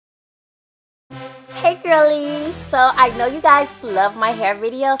girlies. So I know you guys love my hair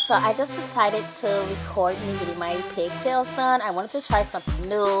videos, so I just decided to record me getting my pigtails done. I wanted to try something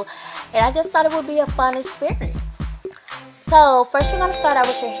new, and I just thought it would be a fun experience. So first you're going to start out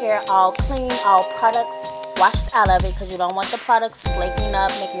with your hair all clean, all products washed out of it, because you don't want the products flaking up,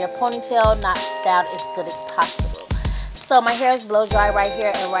 making your ponytail not styled as good as possible. So my hair is blow dry right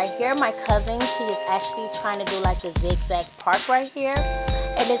here and right here. My cousin, she is actually trying to do like a zigzag part right here,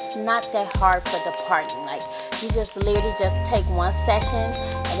 and it's not that hard for the parting. Like, you just literally just take one section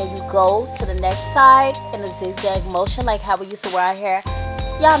and then you go to the next side in a zigzag motion, like how we used to wear our hair.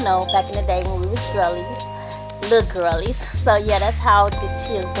 Y'all know back in the day when we was girlies, little girlies. So yeah, that's how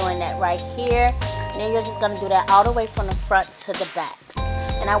she is doing that right here. And then you're just gonna do that all the way from the front to the back.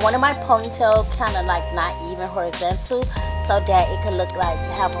 And I wanted my ponytail kind of like not even horizontal, so that it could look like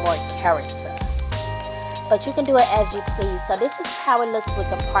have more character. But you can do it as you please. So this is how it looks with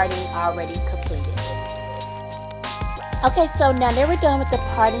the parting already completed. Okay, so now that we're done with the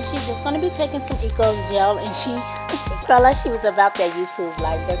parting, she's just going to be taking some Eco Gel, and she felt like she was about that YouTube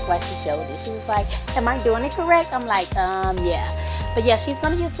life. That's why she showed it. She was like, am I doing it correct? I'm like, yeah. But yeah, she's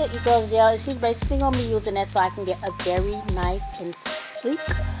going to use the Eco Gel, and she's basically going to be using that so I can get a very nice and sleek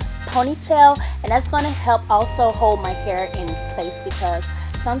ponytail. And that's going to help also hold my hair in place, because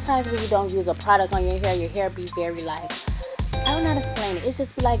sometimes when you don't use a product on your hair be very like, I don't know how to explain it. It's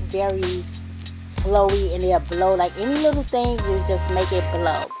just be like very flowy, and they'll blow. Like any little thing, you just make it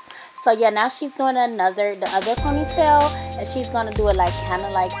blow. So yeah, now she's doing the other ponytail, and she's gonna do it like kind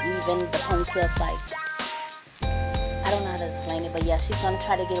of like even the ponytails, like, I don't know how to explain it, but yeah, she's gonna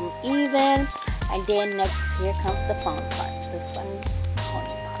try to get them even. And then next, here comes the fun part, the funny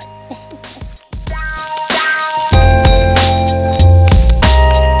pony part.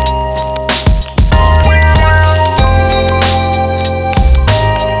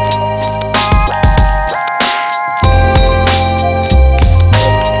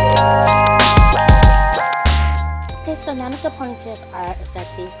 So now that the ponytails are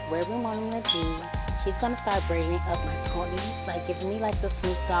exactly where we want them to be, she's going to start braiding up my ponies, like giving me like the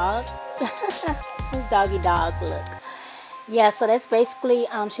Snoop Dogg, Snoop Doggy Dog look. Yeah, so that's basically,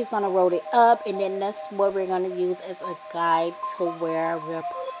 she's going to roll it up, and then that's what we're going to use as a guide to where we're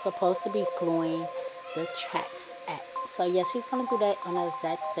supposed to be gluing the tracks at. So yeah, she's going to do that on the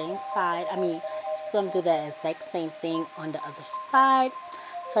exact same side. I mean, she's going to do that exact same thing on the other side.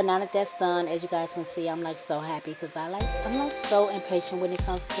 So now that that's done, as you guys can see, I'm like so happy, because I'm like so impatient when it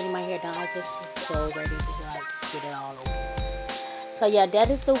comes to getting my hair done. I just was so ready to like get it all over. So yeah, that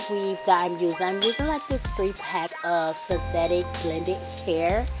is the weave that I'm using. I'm using like this 3-pack of synthetic blended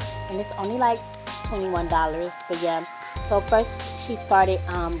hair, and it's only like $21. But yeah, so first she started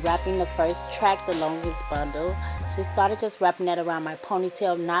wrapping the first track, the longest bundle. She started just wrapping that around my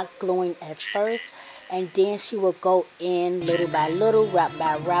ponytail, not gluing at first. And then she will go in little by little, wrap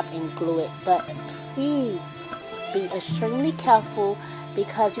by wrap, and glue it. But please be extremely careful,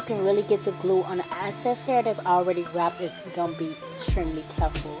 because you can really get the glue on the excess hair that's already wrapped if you don't be extremely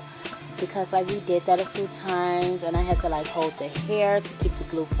careful. Because like we did that a few times, and I had to like hold the hair to keep the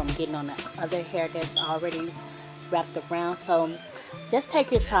glue from getting on the other hair that's already wrapped around. So just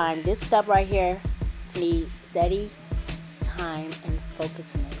take your time. This step right here needs steady time and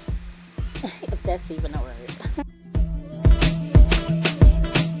focusness. If that's even a word.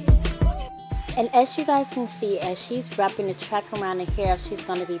 And as you guys can see, as she's wrapping the track around the hair, she's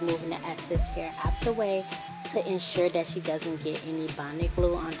going to be moving the excess hair out the way to ensure that she doesn't get any bonding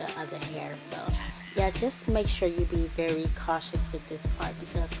glue on the other hair. So yeah, just make sure you be very cautious with this part,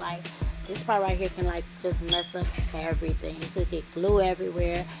 because like this part right here can like just mess up everything. You could get glue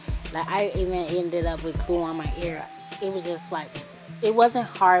everywhere. Like I even ended up with glue on my ear. It was just like, it wasn't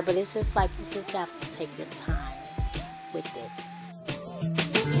hard, but it's just like you just have to take your time with it.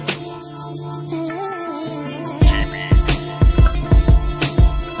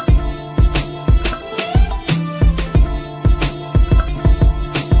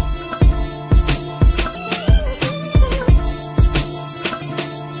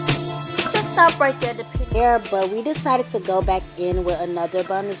 Just stop right there to pick hair, but we decided to go back in with another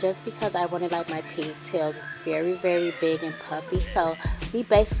bundle just because I wanted like my pigtails very, very big and puffy. So we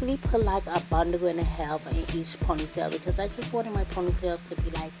basically put like a bundle and a half in each ponytail, because I just wanted my ponytails to be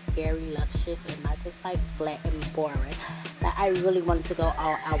like very luxurious and not just like flat and boring. Like I really wanted to go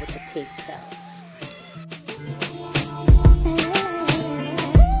all out with the pigtails.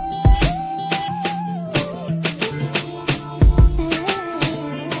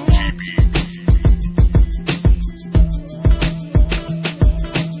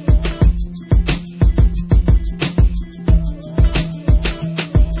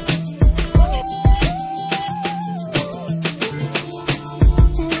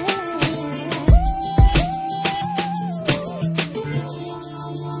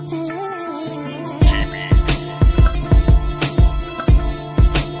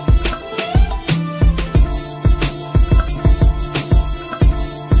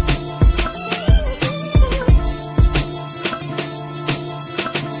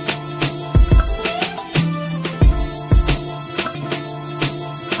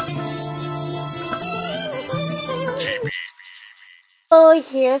 So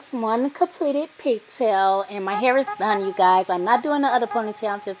here's one completed pigtail, and my hair is done, you guys. I'm not doing the other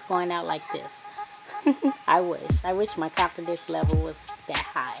ponytail. I'm just going out like this. I wish my confidence level was that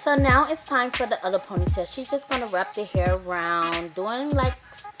high. So now it's time for the other ponytail. She's just gonna wrap the hair around, doing like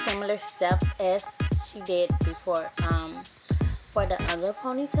similar steps as she did before for the other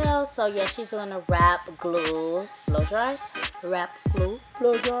ponytail. So yeah, she's gonna wrap, glue, blow dry, wrap, glue,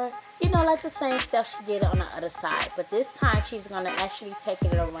 blow dry. You know, like the same steps she did on the other side, but this time she's gonna actually take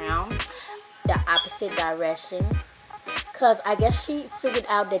it around the opposite direction. Because I guess she figured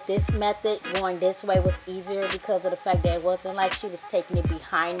out that this method, going this way, was easier because of the fact that it wasn't like she was taking it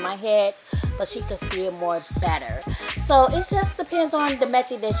behind my head, but she could see it more better. So it just depends on the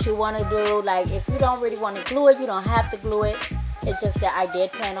method that you want to do. Like, if you don't really want to glue it, you don't have to glue it. It's just that I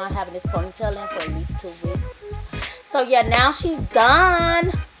did plan on having this ponytail in for at least 2 weeks. So yeah, now she's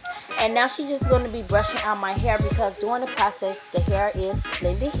done. And now she's just going to be brushing out my hair because during the process, the hair is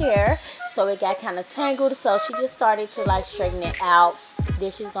blended hair. So it got kind of tangled. So she just started to like straighten it out. Then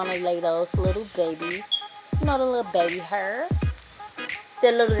she's going to lay those little babies. You know, the little baby hairs.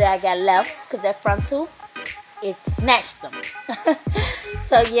 The little that I got left because that front tooth, it snatched them.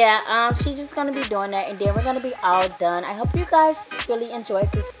 So yeah, she's just going to be doing that. And then we're going to be all done. I hope you guys really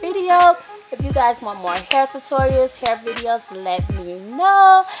enjoyed this video. If you guys want more hair tutorials, hair videos, let me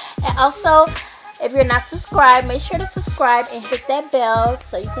know. And also, if you're not subscribed, make sure to subscribe and hit that bell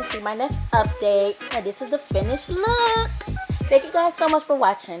so you can see my next update. And this is the finished look. Thank you guys so much for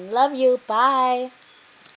watching. Love you. Bye.